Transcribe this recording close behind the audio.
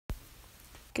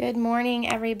Good morning,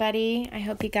 everybody. I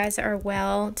hope you guys are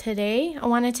well today. I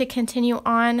wanted to continue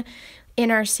on in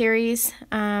our series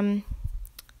of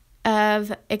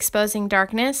exposing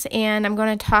darkness, and I'm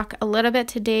going to talk a little bit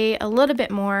today, a little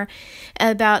bit more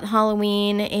about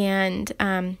Halloween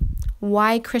and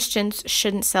why Christians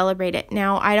shouldn't celebrate it.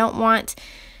 Now, I don't want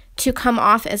to come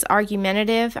off as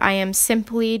argumentative. I am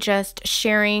simply just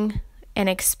sharing and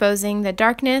exposing the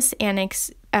darkness and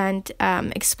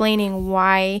explaining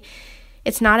why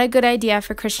it's not a good idea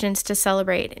for Christians to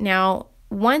celebrate. Now,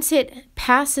 once it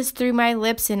passes through my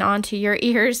lips and onto your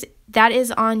ears, that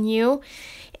is on you,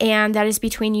 and that is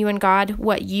between you and God,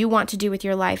 what you want to do with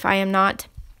your life. I am not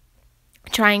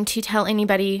trying to tell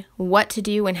anybody what to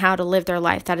do and how to live their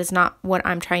life. That is not what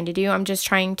I'm trying to do. I'm just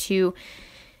trying to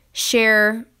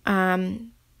share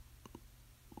the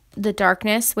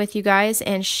darkness with you guys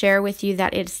and share with you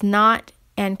that it's not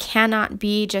and cannot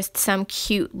be just some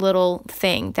cute little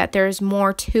thing, that there's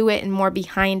more to it and more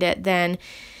behind it than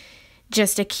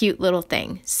just a cute little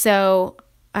thing. So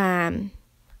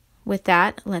with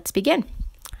that, let's begin.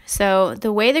 So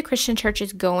the way the Christian church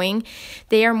is going,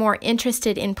 they are more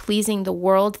interested in pleasing the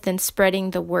world than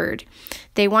spreading the word.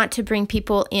 They want to bring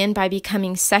people in by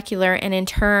becoming secular, and in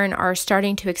turn are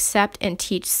starting to accept and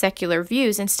teach secular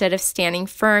views instead of standing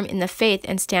firm in the faith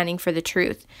and standing for the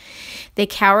truth. They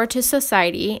cower to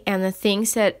society and the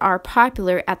things that are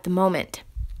popular at the moment.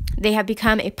 They have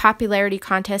become a popularity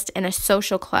contest and a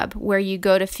social club where you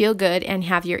go to feel good and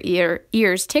have your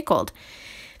ears tickled.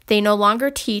 They no longer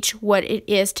teach what it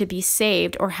is to be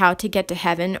saved or how to get to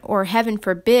heaven, or heaven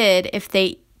forbid if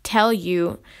they tell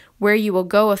you where you will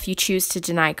go if you choose to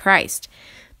deny Christ.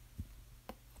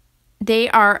 They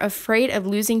are afraid of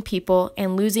losing people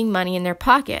and losing money in their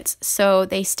pockets, so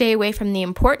they stay away from the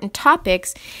important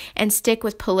topics and stick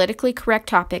with politically correct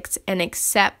topics and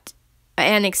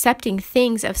accepting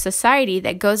things of society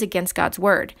that goes against God's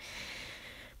word.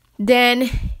 Then,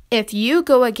 if you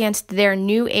go against their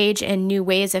new age and new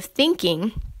ways of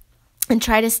thinking and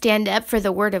try to stand up for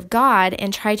the word of God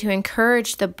and try to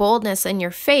encourage the boldness in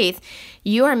your faith,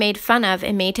 you are made fun of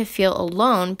and made to feel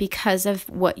alone because of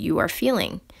what you are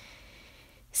feeling.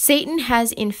 Satan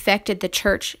has infected the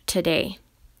church today.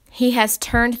 He has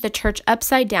turned the church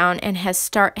upside down and has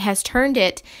turned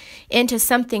it into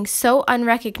something so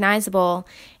unrecognizable,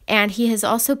 and he has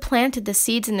also planted the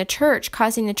seeds in the church,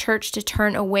 causing the church to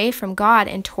turn away from God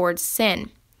and towards sin.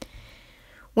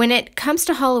 When it comes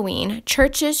to Halloween,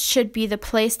 churches should be the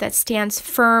place that stands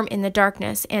firm in the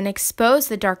darkness and expose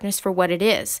the darkness for what it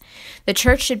is. The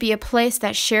church should be a place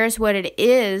that shares what it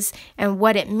is and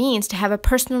what it means to have a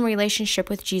personal relationship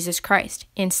with Jesus Christ.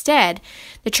 Instead,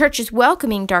 the church is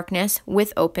welcoming darkness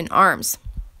with open arms.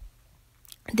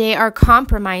 They are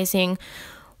compromising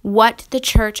what the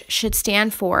church should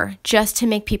stand for just to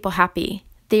make people happy.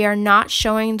 They are not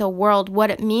showing the world what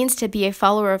it means to be a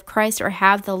follower of Christ or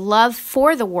have the love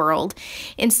for the world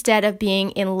instead of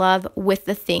being in love with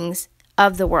the things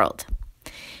of the world.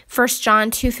 1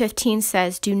 John 2:15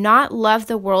 says, "Do not love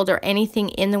the world or anything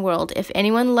in the world. If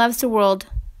anyone loves the world,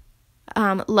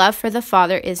 love for the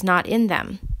Father is not in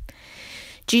them."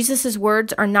 Jesus'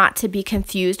 words are not to be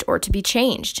confused or to be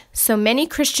changed. So many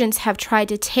Christians have tried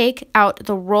to take out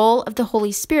the role of the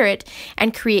Holy Spirit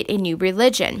and create a new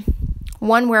religion,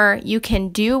 one where you can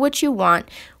do what you want,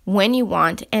 when you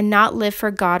want, and not live for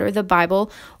God or the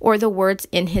Bible or the words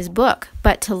in His book,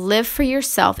 but to live for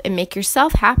yourself and make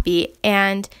yourself happy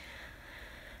and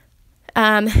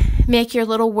make your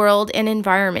little world and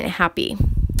environment happy.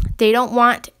 They don't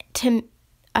want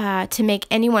to make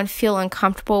anyone feel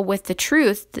uncomfortable with the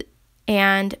truth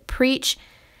and preach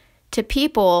to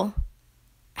people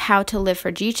how to live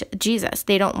for Jesus.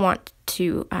 They don't want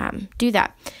to do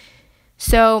that.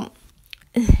 So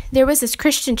there was this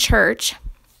Christian church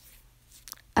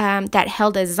that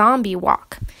held a zombie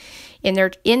walk in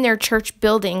their church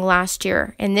building last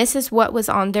year, and this is what was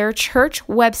on their church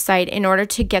website in order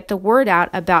to get the word out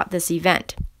about this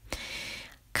event.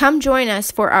 Come join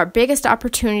us for our biggest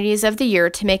opportunities of the year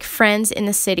to make friends in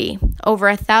the city. Over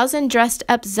 1,000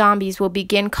 dressed-up zombies will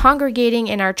begin congregating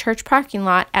in our church parking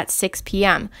lot at 6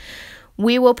 p.m.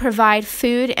 We will provide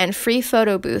food and free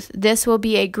photo booth. This will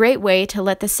be a great way to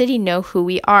let the city know who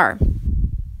we are.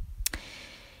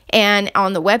 And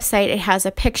on the website, it has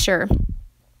a picture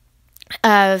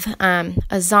of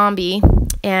a zombie,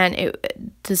 and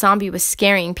the zombie was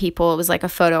scaring people. It was like a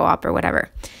photo op or whatever.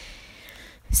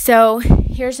 So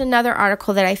here's another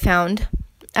article that I found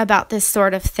about this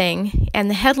sort of thing, and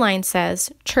the headline says,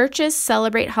 "Churches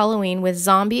celebrate Halloween with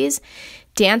zombies,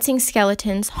 dancing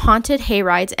skeletons, haunted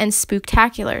hayrides, and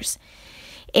spooktaculars."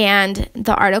 And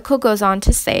the article goes on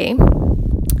to say,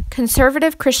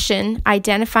 conservative Christian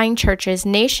identifying churches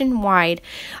nationwide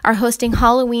are hosting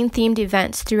Halloween-themed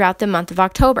events throughout the month of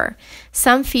October,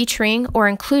 some featuring or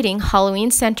including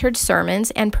Halloween-centered sermons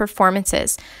and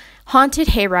performances, haunted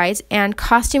hayrides, and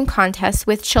costume contests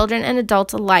with children and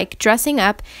adults alike dressing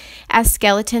up as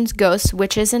skeletons, ghosts,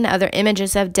 witches, and other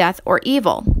images of death or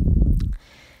evil.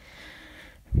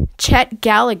 Chet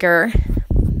Gallagher,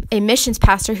 a missions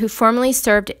pastor who formerly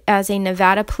served as a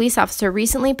Nevada police officer,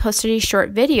 recently posted a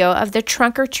short video of the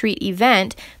Trunk or Treat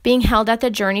event being held at the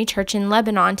Journey Church in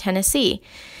Lebanon, Tennessee,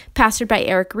 pastored by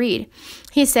Eric Reed.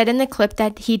 He said in the clip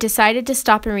that he decided to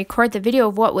stop and record the video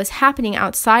of what was happening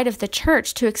outside of the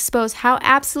church to expose how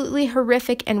absolutely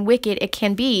horrific and wicked it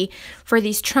can be for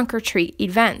these Trunk or Treat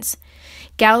events.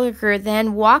 Gallagher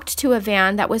then walked to a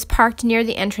van that was parked near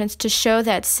the entrance to show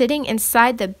that sitting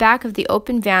inside the back of the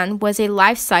open van was a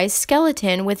life-size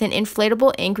skeleton with an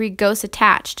inflatable angry ghost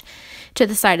attached to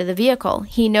the side of the vehicle.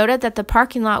 He noted that the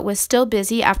parking lot was still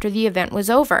busy after the event was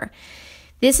over.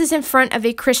 This is in front of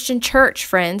a Christian church,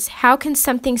 friends. How can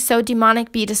something so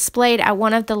demonic be displayed at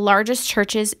one of the largest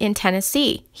churches in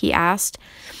Tennessee? He asked.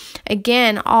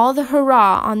 Again, all the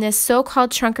hurrah on this so-called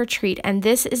trunk or treat, and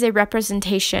this is a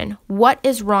representation. What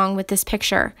is wrong with this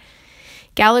picture?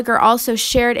 Gallagher also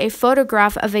shared a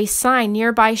photograph of a sign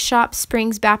nearby Shop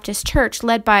Springs Baptist Church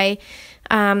led by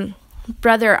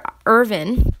Brother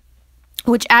Irvin,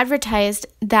 which advertised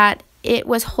that it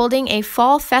was holding a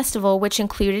fall festival which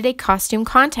included a costume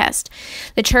contest.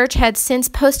 The church had since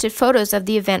posted photos of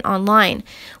the event online.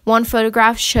 One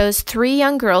photograph shows 3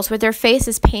 young girls with their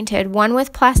faces painted, one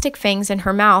with plastic fangs in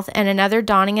her mouth, and another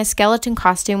donning a skeleton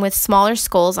costume with smaller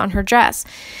skulls on her dress.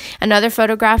 Another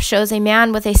photograph shows a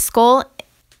man with a skull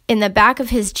in the back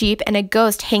of his Jeep and a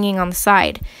ghost hanging on the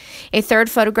side. A third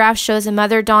photograph shows a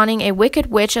mother donning a Wicked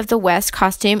Witch of the West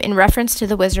costume in reference to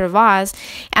the Wizard of Oz,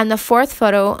 and the fourth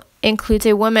photo includes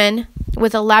a woman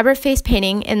with elaborate face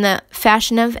painting in the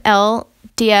fashion of El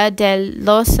Dia de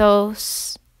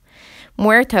los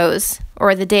Muertos,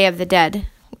 or the Day of the Dead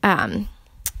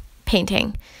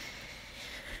painting.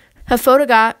 A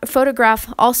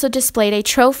photograph also displayed a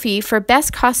trophy for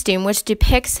best costume, which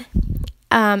depicts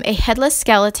a headless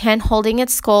skeleton holding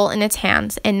its skull in its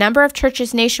hands. A number of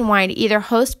churches nationwide either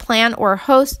plan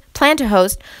to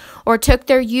host, or took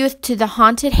their youth to the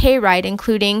haunted hayride,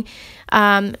 including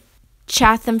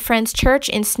Chatham Friends Church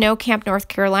in Snow Camp, North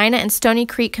Carolina, and Stony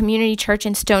Creek Community Church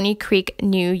in Stony Creek,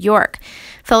 New York,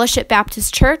 Fellowship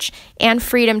Baptist Church, and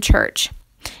Freedom Church.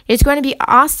 It's going to be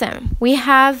awesome. We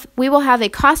will have a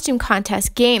costume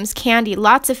contest, games, candy,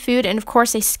 lots of food, and of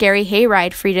course a scary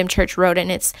hayride, Freedom Church wrote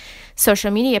in its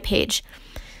social media page.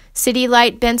 City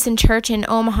Light Benson Church in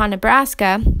Omaha,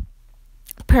 Nebraska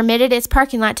permitted its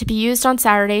parking lot to be used on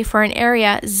Saturday for an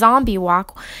area zombie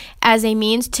walk as a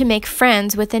means to make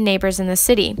friends with the neighbors in the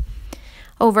city.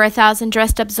 Over 1,000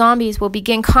 dressed-up zombies will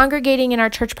begin congregating in our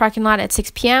church parking lot at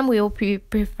 6 p.m. We will be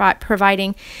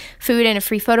providing food and a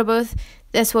free photo booth.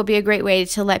 This will be a great way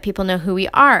to let people know who we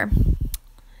are.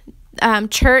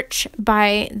 Church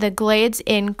by the Glades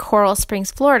in Coral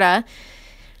Springs, Florida,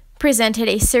 presented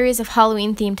a series of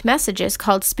Halloween-themed messages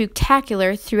called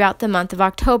Spooktacular throughout the month of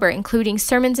October, including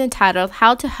sermons entitled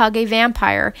How to Hug a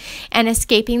Vampire and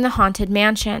Escaping the Haunted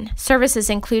Mansion. Services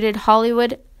included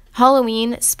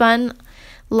Halloween-spun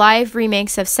live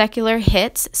remakes of secular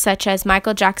hits such as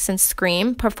Michael Jackson's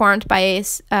Scream, performed by a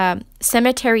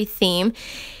cemetery theme,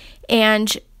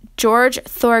 and George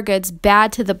Thorogood's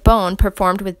Bad to the Bone,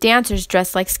 performed with dancers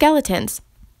dressed like skeletons.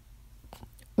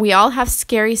 We all have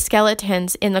scary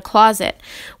skeletons in the closet,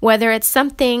 whether it's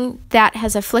something that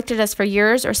has afflicted us for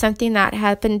years or something that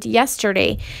happened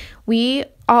yesterday. We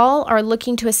all are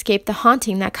looking to escape the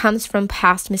haunting that comes from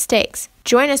past mistakes.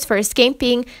 Join us for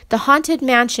Escaping the Haunted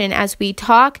Mansion as we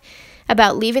talk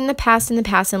about leaving the past in the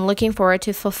past and looking forward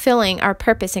to fulfilling our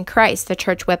purpose in Christ, the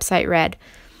church website read.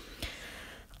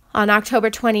 On October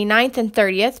 29th and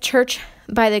 30th, Church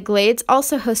by the Glades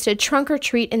also hosted Trunk or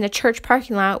Treat in the church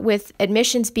parking lot, with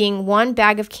admissions being 1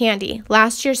 bag of candy.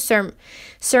 Last year's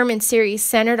sermon series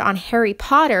centered on Harry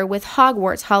Potter with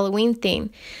Hogwarts Halloween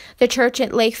theme. The church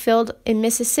at Lakefield in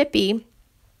Mississippi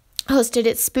hosted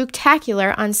its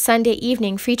Spooktacular on Sunday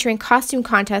evening, featuring costume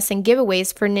contests and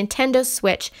giveaways for Nintendo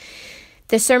Switch.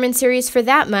 The sermon series for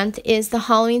that month is the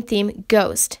Halloween theme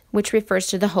Ghost, which refers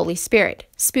to the Holy Spirit.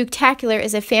 Spooktacular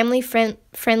is a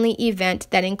family-friendly event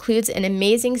that includes an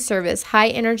amazing service,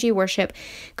 high-energy worship,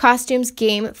 costumes,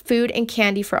 game, food, and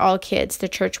candy for all kids, the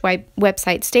church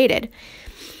website stated.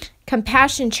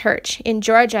 Compassion Church in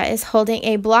Georgia is holding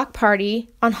a block party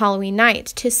on Halloween night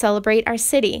to celebrate our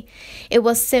city. It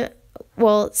will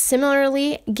will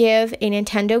similarly give a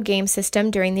Nintendo game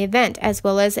system during the event, as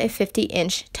well as a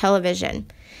 50-inch television.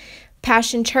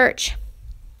 Passion Church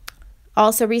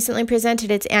also recently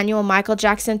presented its annual Michael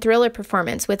Jackson Thriller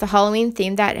performance with a Halloween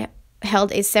theme that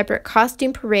held a separate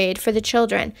costume parade for the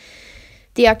children.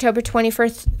 The October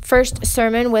 21st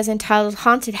sermon was entitled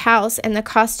Haunted House, and the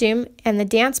costume and the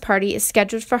dance party is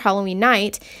scheduled for Halloween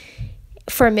night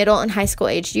for middle and high school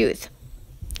age youth.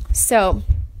 So,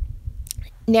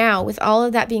 now, with all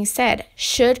of that being said,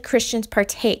 should Christians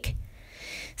partake?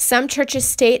 Some churches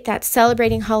state that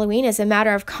celebrating Halloween is a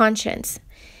matter of conscience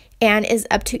and is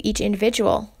up to each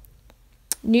individual.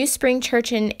 New Spring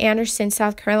Church in Anderson,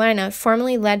 South Carolina,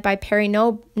 formerly led by Perry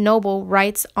Noble,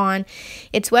 writes on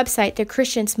its website that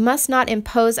Christians must not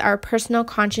impose our personal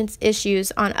conscience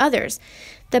issues on others.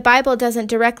 The Bible doesn't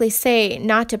directly say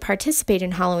not to participate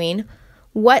in Halloween.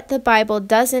 What the Bible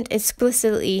doesn't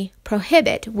explicitly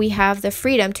prohibit, we have the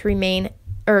freedom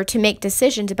to make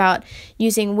decisions about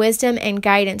using wisdom and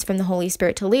guidance from the Holy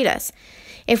Spirit to lead us.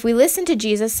 If we listen to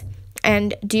Jesus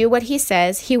and do what he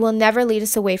says, he will never lead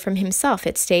us away from himself,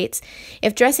 it states.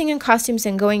 If dressing in costumes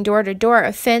and going door to door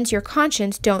offends your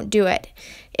conscience, don't do it.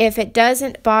 If it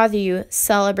doesn't bother you,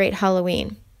 celebrate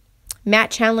Halloween.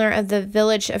 Matt Chandler of the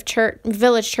Village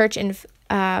Church in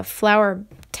Flower,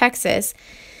 Texas,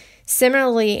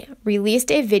 similarly released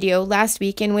a video last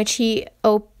week in which he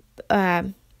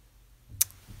opened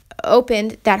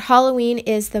that Halloween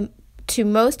is to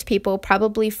most people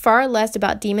probably far less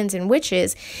about demons and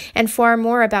witches and far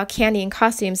more about candy and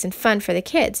costumes and fun for the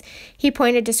kids. He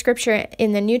pointed to scripture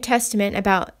in the New Testament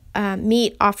about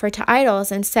meat offered to idols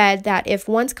and said that if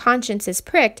one's conscience is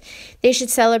pricked, they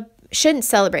shouldn't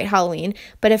celebrate Halloween,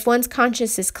 but if one's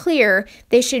conscience is clear,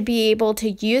 they should be able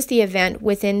to use the event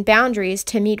within boundaries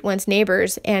to meet one's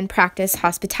neighbors and practice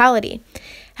hospitality.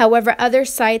 However,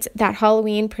 others cite that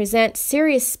Halloween presents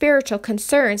serious spiritual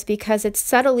concerns because it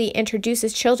subtly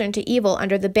introduces children to evil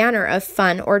under the banner of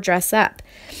fun or dress up.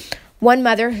 One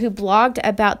mother who blogged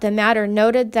about the matter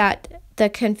noted that the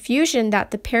confusion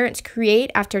that the parents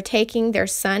create after taking their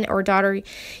son or daughter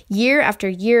year after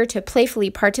year to playfully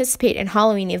participate in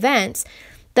Halloween events,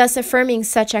 thus affirming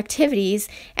such activities,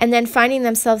 and then finding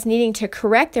themselves needing to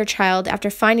correct their child after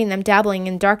finding them dabbling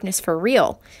in darkness for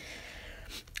real.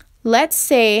 Let's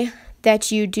say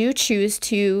that you do choose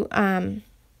to, hang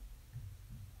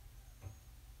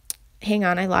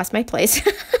on, I lost my place.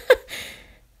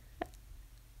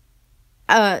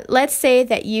 Let's say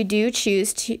that you do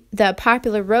choose the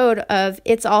popular road of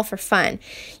it's all for fun.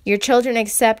 Your children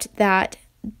accept that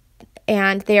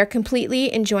and they are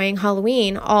completely enjoying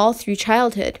Halloween all through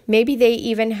childhood. Maybe they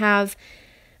even have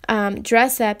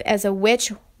dress up as a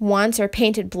witch once or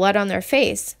painted blood on their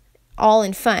face, all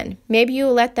in fun. Maybe you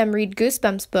let them read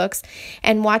Goosebumps books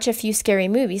and watch a few scary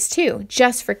movies too,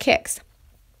 just for kicks.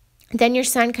 Then your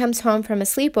son comes home from a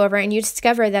sleepover and you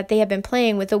discover that they have been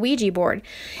playing with a Ouija board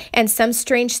and some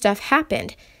strange stuff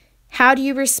happened. How do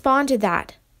you respond to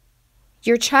that?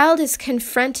 Your child is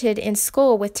confronted in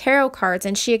school with tarot cards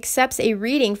and she accepts a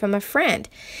reading from a friend.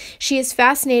 She is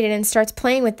fascinated and starts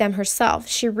playing with them herself.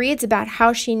 She reads about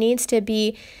how she needs to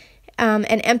be an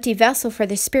empty vessel for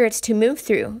the spirits to move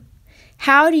through.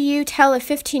 How do you tell a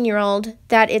 15-year-old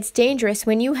that it's dangerous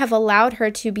when you have allowed her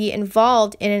to be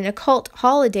involved in an occult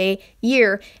holiday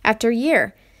year after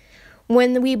year?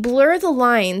 When we blur the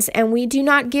lines and we do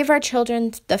not give our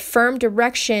children the firm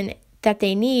direction that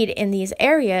they need in these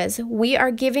areas, we are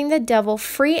giving the devil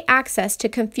free access to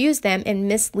confuse them and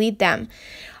mislead them.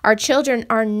 Our children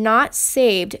are not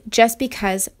saved just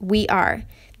because we are.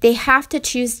 They have to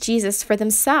choose Jesus for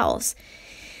themselves.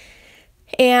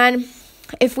 And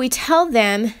if we tell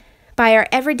them by our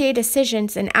everyday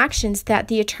decisions and actions that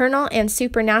the eternal and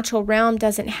supernatural realm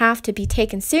doesn't have to be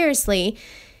taken seriously,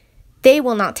 they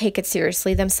will not take it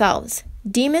seriously themselves.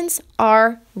 Demons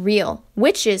are real,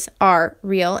 witches are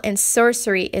real, and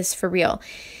sorcery is for real.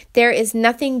 There is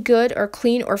nothing good or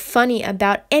clean or funny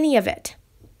about any of it.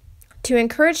 To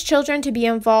encourage children to be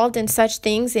involved in such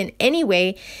things in any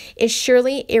way is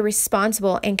surely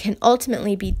irresponsible and can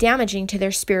ultimately be damaging to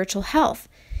their spiritual health.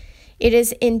 It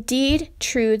is indeed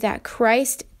true that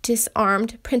Christ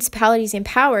disarmed principalities and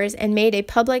powers and made a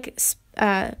public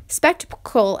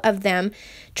spectacle of them,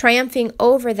 triumphing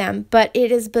over them, but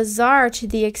it is bizarre to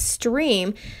the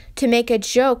extreme to make a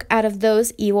joke out of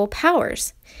those evil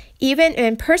powers. Even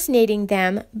impersonating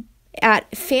them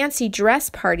at fancy dress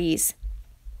parties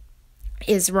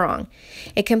is wrong.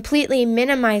 It completely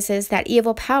minimizes that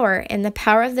evil power and the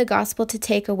power of the gospel to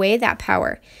take away that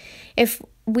power. If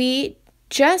we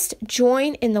just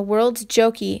join in the world's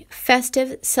jokey,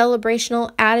 festive,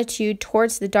 celebrational attitude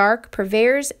towards the dark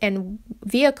purveyors and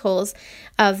vehicles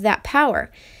of that power.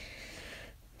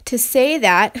 To say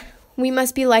that we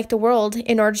must be like the world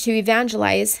in order to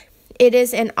evangelize, it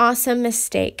is an awesome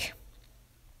mistake.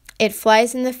 It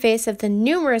flies in the face of the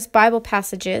numerous Bible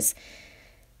passages.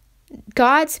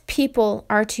 God's people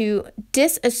are to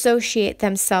disassociate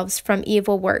themselves from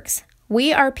evil works.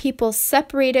 We are people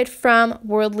separated from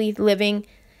worldly living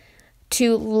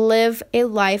to live a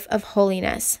life of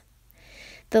holiness.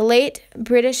 The late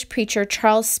British preacher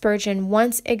Charles Spurgeon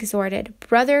once exhorted,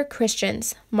 "Brother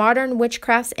Christians, modern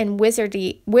witchcrafts and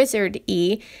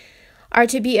wizardry are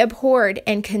to be abhorred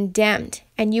and condemned,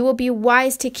 and you will be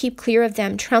wise to keep clear of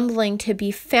them, trembling to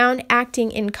be found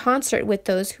acting in concert with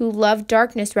those who love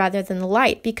darkness rather than the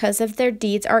light, because of their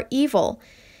deeds are evil.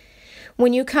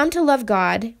 When you come to love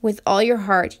God with all your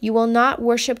heart, you will not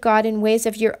worship God in ways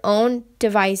of your own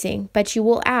devising, but you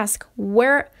will ask,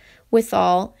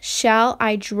 wherewithal shall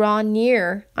I draw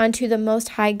near unto the Most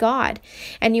High God?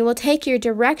 And you will take your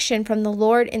direction from the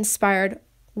Lord-inspired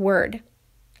word.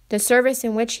 The service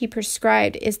in which he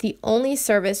prescribed is the only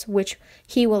service which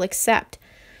he will accept.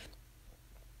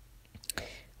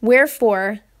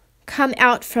 Wherefore, come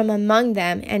out from among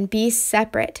them and be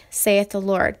separate, saith the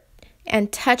Lord,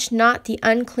 and touch not the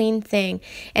unclean thing,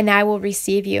 and I will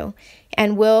receive you,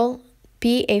 and will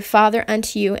be a father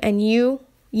unto you, and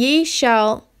ye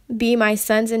shall be my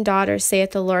sons and daughters,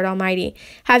 saith the Lord Almighty.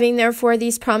 Having therefore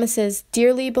these promises,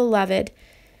 dearly beloved,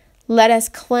 let us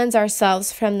cleanse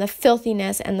ourselves from the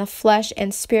filthiness and the flesh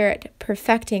and spirit,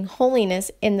 perfecting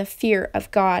holiness in the fear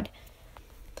of God."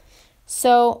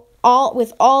 So,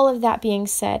 with all of that being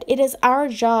said, it is our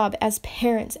job as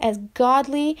parents, as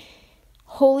godly,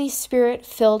 Holy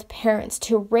Spirit-filled parents,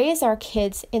 to raise our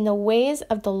kids in the ways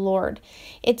of the Lord.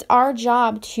 It's our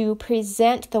job to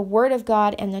present the Word of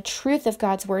God and the truth of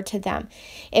God's Word to them.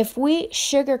 If we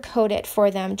sugarcoat it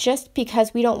for them just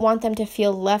because we don't want them to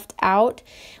feel left out,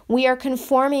 we are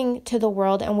conforming to the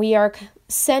world and we are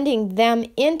sending them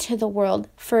into the world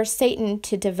for Satan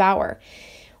to devour.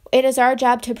 It is our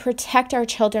job to protect our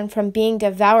children from being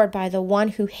devoured by the one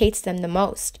who hates them the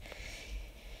most.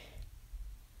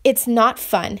 It's not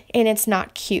fun and it's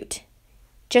not cute.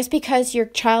 Just because your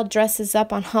child dresses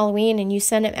up on Halloween and you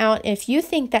send him out, if you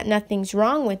think that nothing's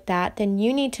wrong with that, then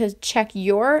you need to check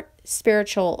your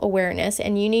spiritual awareness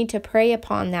and you need to pray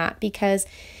upon that, because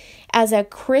as a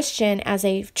Christian, as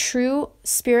a true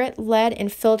Spirit-led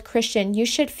and filled Christian, you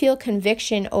should feel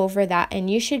conviction over that, and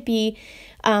you should be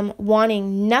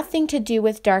wanting nothing to do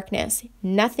with darkness,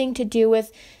 nothing to do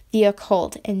with the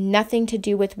occult, and nothing to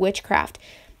do with witchcraft.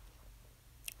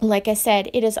 Like I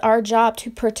said, it is our job to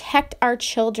protect our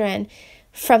children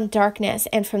from darkness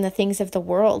and from the things of the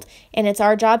world. And it's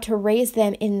our job to raise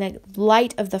them in the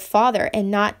light of the Father and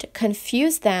not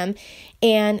confuse them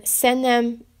and send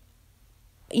them,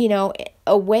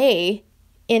 away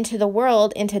into the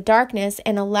world, into darkness,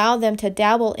 and allow them to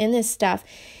dabble in this stuff.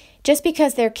 Just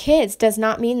because they're kids does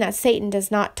not mean that Satan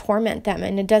does not torment them.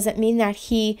 And it doesn't mean that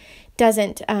he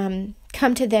doesn't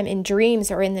come to them in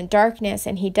dreams or in the darkness,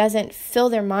 and he doesn't fill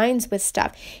their minds with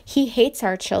stuff. He hates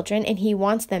our children and he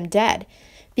wants them dead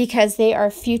because they are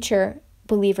future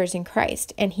believers in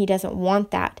Christ, and he doesn't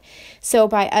want that. So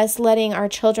by us letting our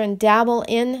children dabble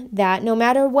in that, no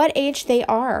matter what age they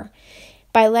are,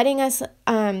 by letting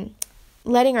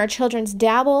our children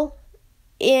dabble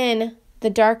in the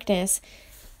darkness,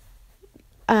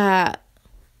 there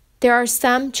are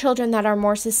some children that are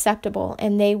more susceptible,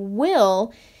 and they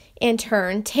will in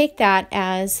turn take that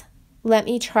as, let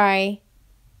me try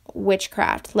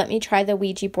witchcraft. Let me try the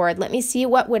Ouija board. Let me see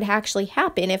what would actually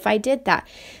happen if I did that.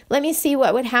 Let me see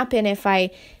what would happen if I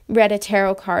read a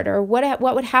tarot card, or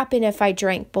what would happen if I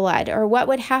drank blood, or what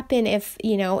would happen if,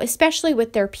 especially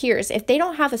with their peers, if they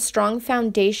don't have a strong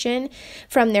foundation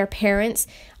from their parents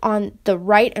on the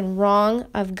right and wrong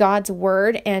of God's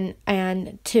word and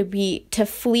to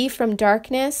flee from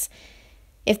darkness.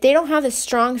 If they don't have a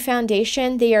strong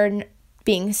foundation, they are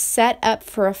being set up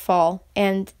for a fall,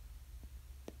 and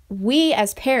we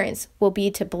as parents will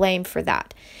be to blame for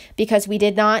that because we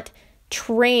did not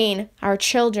train our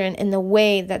children in the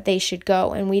way that they should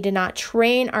go, and we did not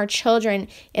train our children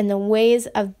in the ways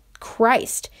of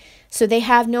Christ. So they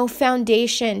have no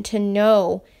foundation to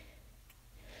know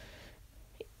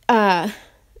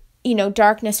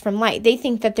darkness from light. They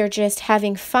think that they're just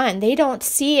having fun. They don't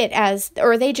see it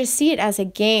they just see it as a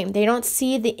game. They don't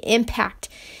see the impact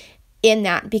in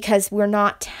that because we're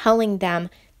not telling them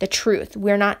the truth.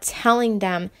 We're not telling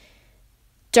them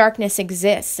darkness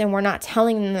exists, and we're not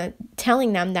telling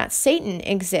them that Satan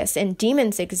exists and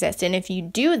demons exist. And if you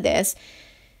do this,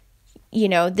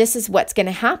 this is what's going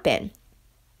to happen.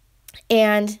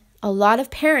 And a lot of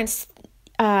parents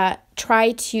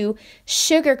try to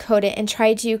sugarcoat it and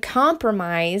try to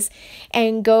compromise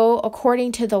and go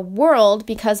according to the world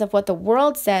because of what the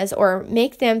world says, or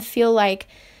make them feel like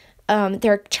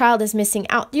their child is missing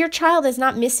out. Your child is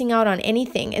not missing out on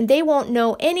anything, and they won't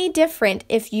know any different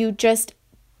if you just,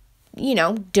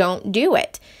 don't do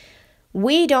it.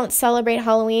 We don't celebrate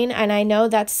Halloween, and I know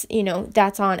that's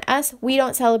on us. We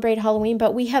don't celebrate Halloween,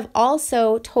 but we have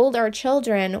also told our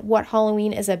children what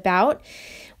Halloween is about.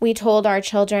 We told our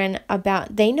children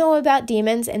they know about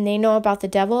demons and they know about the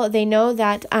devil. They know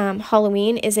that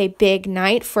Halloween is a big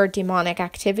night for demonic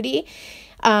activity.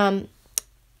 And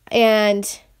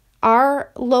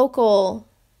our local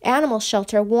animal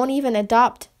shelter won't even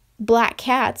adopt black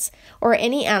cats, or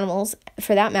any animals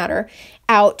for that matter,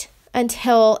 out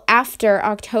until after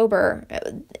October,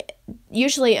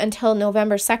 usually until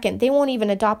November 2nd. They won't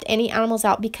even adopt any animals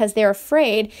out because they're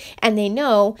afraid, and they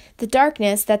know the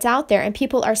darkness that's out there, and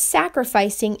people are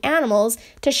sacrificing animals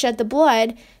to shed the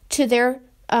blood to their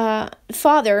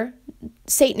father,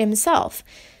 Satan himself.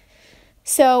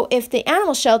 So if the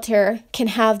animal shelter can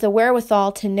have the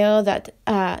wherewithal to know that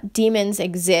demons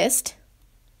exist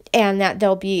and that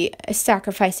they'll be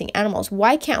sacrificing animals,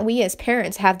 why can't we as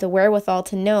parents have the wherewithal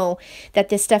to know that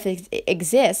this stuff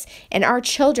exists? And our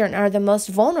children are the most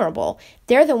vulnerable.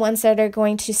 They're the ones that are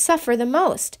going to suffer the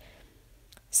most.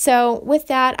 So with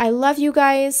that, I love you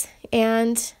guys,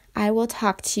 and I will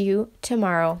talk to you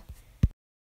tomorrow.